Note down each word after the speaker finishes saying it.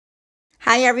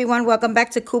Hi everyone, welcome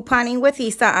back to Couponing with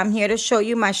Isa. I'm here to show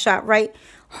you my Shoprite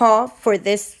haul for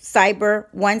this Cyber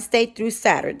Wednesday through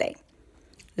Saturday.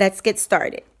 Let's get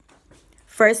started.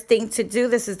 First thing to do,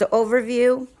 this is the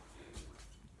overview.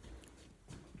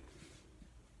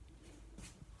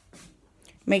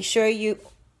 Make sure you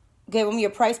give them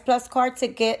your Price Plus card to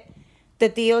get the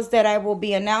deals that I will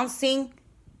be announcing.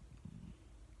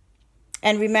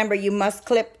 And remember, you must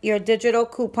clip your digital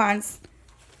coupons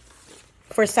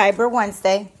for Cyber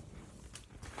Wednesday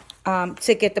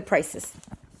to get the prices.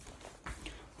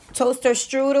 Toaster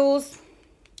strudels,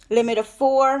 limit of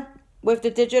 4 with the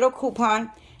digital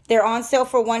coupon. They're on sale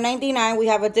for $1.99. We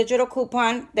have a digital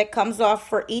coupon that comes off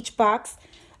for each box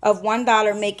of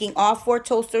 $1, making all 4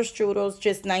 toaster strudels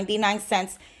just 99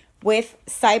 cents with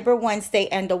Cyber Wednesday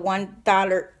and the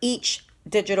 $1 each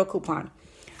digital coupon.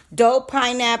 Dough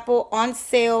pineapple on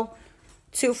sale,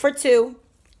 2 for $2.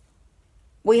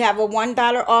 We have a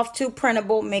 $1 off 2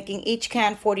 printable, making each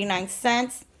can 49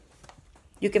 cents.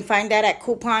 You can find that at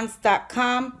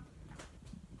coupons.com.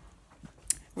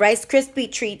 Rice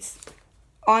Krispie treats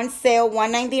on sale,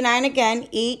 $1.99 again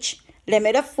each,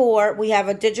 limit of 4. We have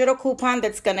a digital coupon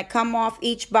that's going to come off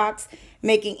each box,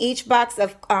 making each box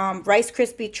of Rice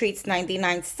Krispie treats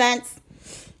 99 cents.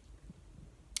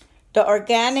 The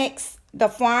organics, the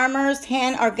Farmers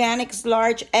Hand Organics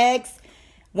large eggs,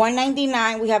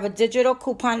 $1.99. We have a digital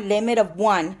coupon, limit of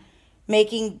 1,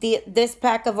 making this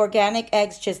pack of organic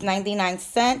eggs just 99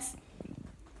 cents.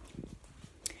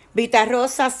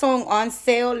 Bitarros Sazon on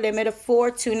sale, limit of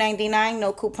 4, $2.99.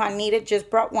 No coupon needed, just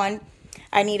brought 1.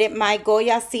 I needed my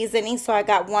Goya seasoning, so I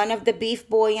got 1 of the beef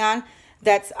bouillon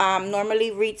that's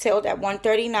normally retailed at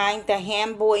 $1.39. The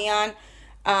ham bouillon,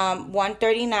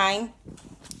 $1.39.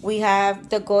 We have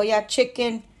the Goya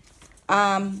chicken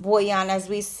bouillon, as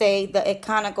we say. The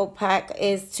economical pack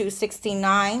is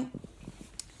 $2.69.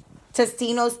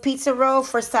 Tostino's pizza roll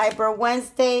for Cyber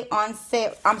Wednesday on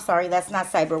sale. I'm sorry, that's not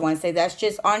Cyber Wednesday. That's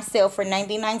just on sale for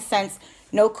 99 cents.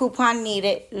 No coupon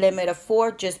needed. Limit of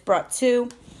 4. Just brought 2.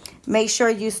 Make sure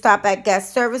you stop at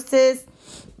Guest Services.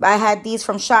 I had these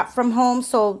from Shop From Home,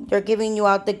 so they're giving you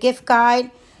out the gift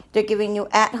guide. They're giving you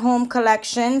at-home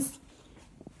collections.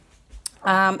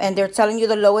 And they're telling you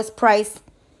the lowest price.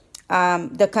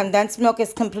 The condensed milk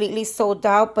is completely sold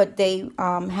out, but they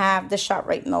have the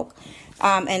Shoprite milk.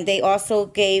 And they also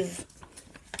gave,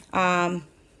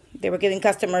 they were giving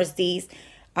customers these.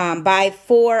 Buy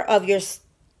 4 of your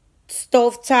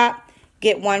stovetop,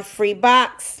 get 1 free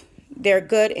box. They're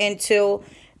good until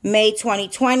May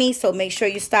 2020, so make sure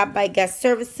you stop by Guest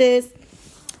Services.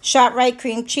 Shoprite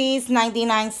cream cheese,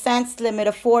 99 cents, limit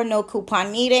of 4, no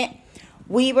coupon needed.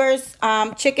 Weaver's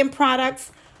chicken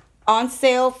products on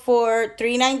sale for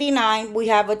 $3.99. We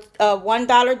have a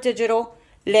 $1 digital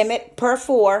limit per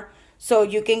 4. So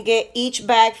you can get each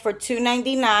bag for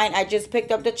 $2.99. I just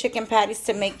picked up the chicken patties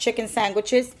to make chicken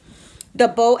sandwiches. The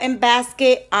bow and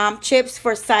basket chips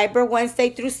for Cyber Wednesday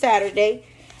through Saturday.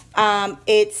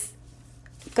 It's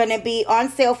going to be on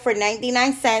sale for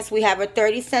 99 cents. We have a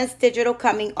 30 cents digital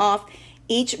coming off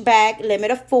each bag,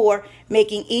 limit of 4,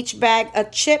 making each bag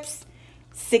of chips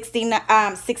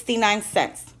 69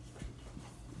 cents.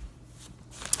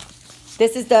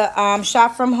 This is the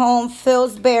Shop From Home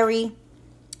Pillsbury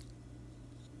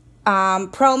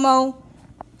promo.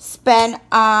 Spend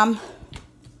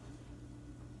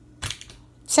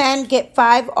 10, get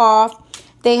 5 off.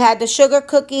 They had the sugar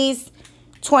cookies,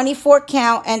 24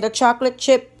 count, and the chocolate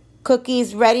chip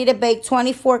cookies ready to bake,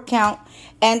 24 count,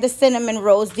 and the cinnamon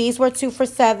rolls. These were 2 for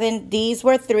 $7. These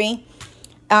were 3.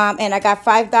 And I got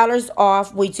 $5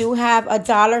 off. We do have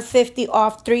 $1.50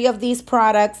 off 3 of these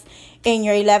products in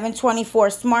your 1124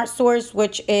 Smart Source,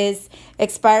 which is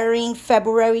expiring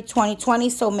February 2020.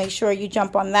 So make sure you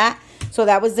jump on that. So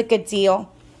that was a good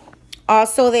deal.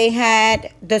 Also, they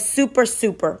had the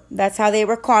Super. That's how they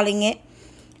were calling it.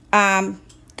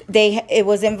 It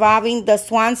was involving the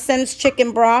Swanson's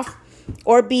chicken broth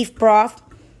or beef broth.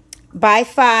 Buy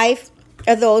 5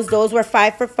 of those. Those were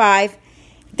 5 for $5.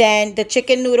 Then the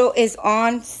chicken noodle is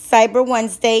on Cyber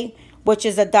Wednesday, which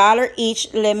is $1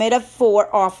 each, limit of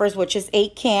 4 offers, which is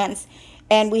 8 cans.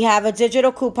 And we have a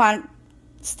digital coupon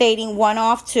stating 1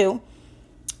 off 2,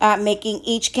 making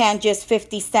each can just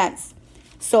 50 cents.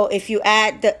 So if you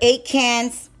add the 8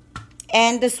 cans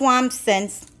and the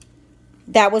Swanson's,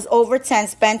 that was over 10.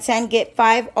 Spend 10, get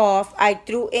 5 off. I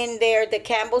threw in there the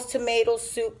Campbell's tomato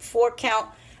soup 4 count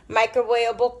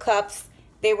microwavable cups.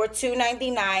 They were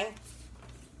 $2.99.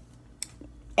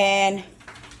 And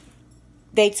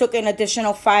they took an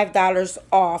additional $5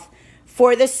 off.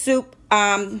 For the soup,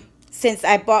 since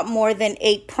I bought more than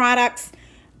 8 products,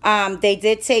 they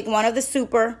did take one of the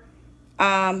super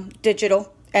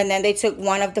digital. And then they took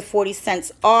one of the 40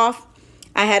 cents off.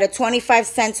 I had a 25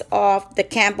 cents off the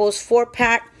Campbell's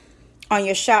 4-pack on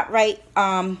your Shoprite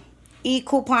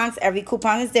e-coupons. Every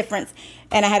coupon is different.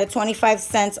 And I had a 25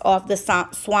 cents off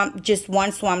the just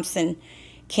one Swampson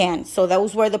can. So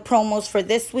those were the promos for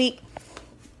this week.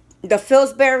 The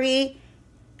Pillsbury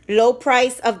low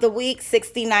price of the week,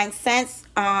 69 cents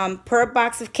per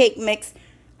box of cake mix.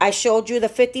 I showed you the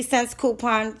 50 cents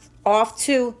coupon off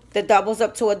to the doubles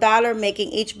up to $1,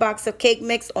 making each box of cake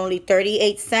mix only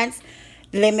 38 cents.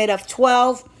 Limit of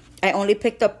 12. I only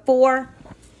picked up 4.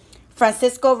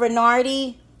 Francisco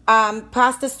Renardi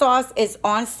pasta sauce is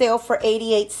on sale for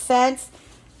 88 cents.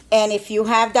 And if you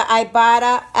have the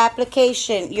Ibotta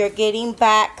application, you're getting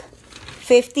back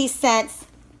 50 cents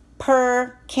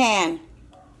per can.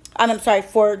 I'm sorry,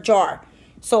 for a jar.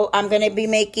 So I'm going to be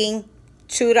making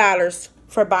 $2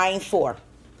 for buying 4.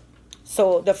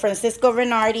 So the Francisco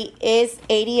Renardi is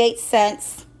 88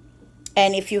 cents.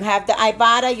 And if you have the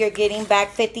Ibotta, you're getting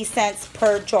back 50 cents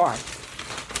per jar.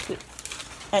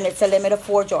 And it's a limit of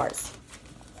 4 jars.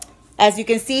 As you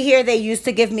can see here, they used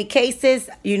to give me cases.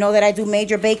 You know that I do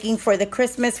major baking for the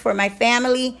Christmas for my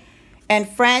family and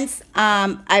friends.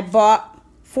 I bought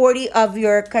 40 of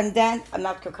your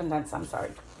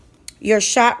your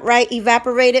Shoprite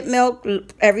evaporated milk.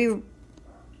 Every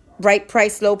right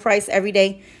price, low price every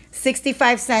day.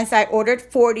 65 cents. I ordered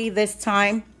 40 this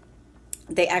time.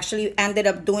 They actually ended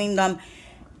up doing them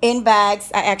in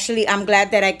bags. I'm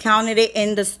glad that I counted it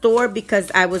in the store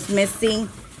because I was missing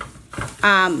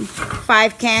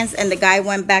 5 cans, and the guy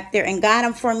went back there and got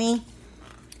them for me.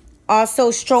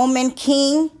 Also, Stroman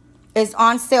King is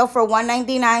on sale for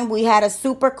 $1.99. We had a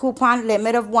super coupon,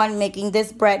 limit of 1, making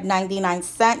this bread 99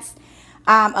 cents.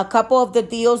 A couple of the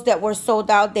deals that were sold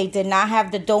out, they did not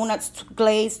have the donuts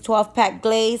glaze, 12-pack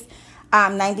glaze,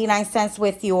 99 cents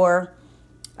with your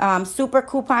super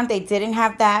coupon. They didn't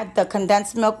have that. The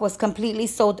condensed milk was completely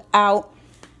sold out.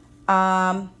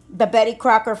 The Betty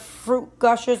Crocker fruit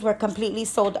gushers were completely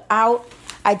sold out.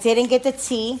 I didn't get the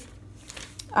tea.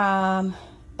 And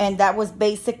that was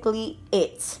basically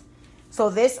it. So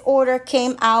this order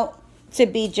came out to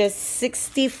be just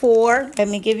 $64. Let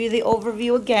me give you the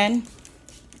overview again.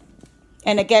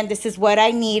 And again, this is what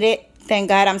I needed. Thank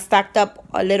God I'm stocked up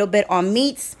a little bit on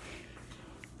meats.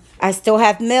 I still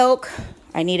have milk.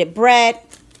 I needed bread.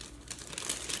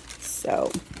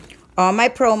 So all my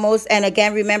promos. And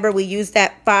again, remember, we used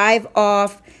that 5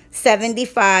 off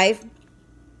 75.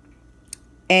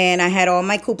 And I had all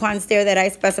my coupons there that I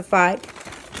specified.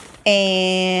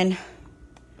 And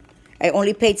I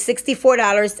only paid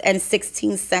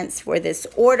 $64.16 for this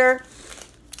order.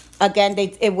 Again,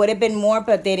 it would have been more,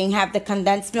 but they didn't have the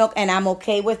condensed milk, and I'm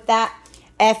okay with that.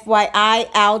 FYI,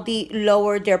 Aldi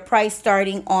lowered their price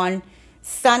starting on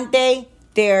Sunday.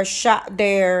 Their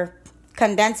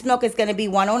condensed milk is going to be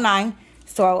 $1.09,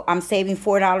 so I'm saving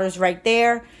 $4 right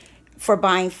there for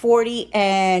buying 40,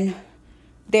 and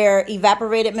their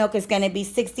evaporated milk is going to be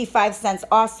 65 cents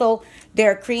also.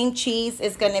 Their cream cheese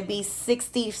is going to be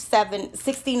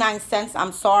 69 cents,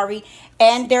 I'm sorry.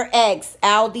 And their eggs,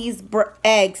 Aldi's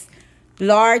eggs,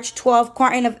 large 12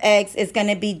 carton of eggs is going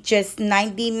to be just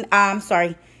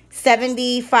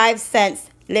 75 cents,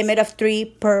 limit of 3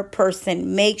 per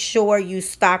person. Make sure you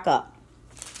stock up.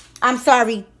 I'm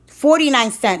sorry,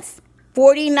 49 cents.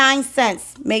 49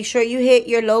 cents. Make sure you hit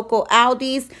your local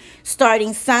Aldi's.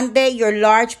 Starting Sunday, your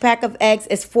large pack of eggs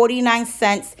is 49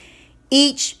 cents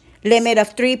each. Limit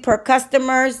of 3 per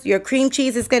customers. Your cream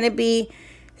cheese is going to be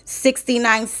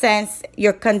 69 cents.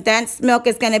 Your condensed milk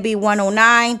is going to be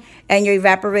 109, and your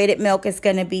evaporated milk is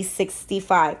going to be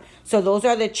 65. So those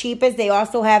are the cheapest. They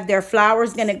also have their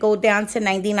flours going to go down to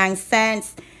 99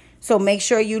 cents. So make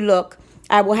sure you look.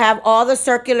 I will have all the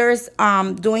circulars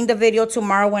doing the video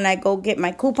tomorrow when I go get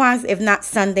my coupons, if not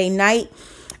Sunday night.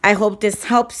 I hope this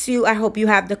helps you. I hope you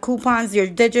have the coupons, your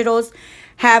digitals.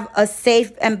 Have a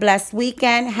safe and blessed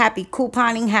weekend. Happy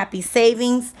couponing, happy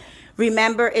savings.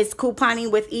 Remember, it's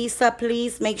couponing with Isa.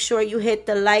 Please make sure you hit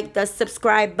the like, the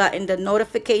subscribe button, the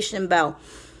notification bell.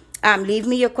 Leave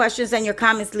me your questions and your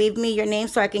comments. Leave me your name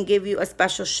so I can give you a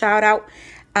special shout out.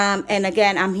 And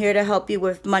again, I'm here to help you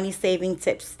with money saving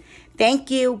tips.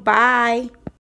 Thank you. Bye.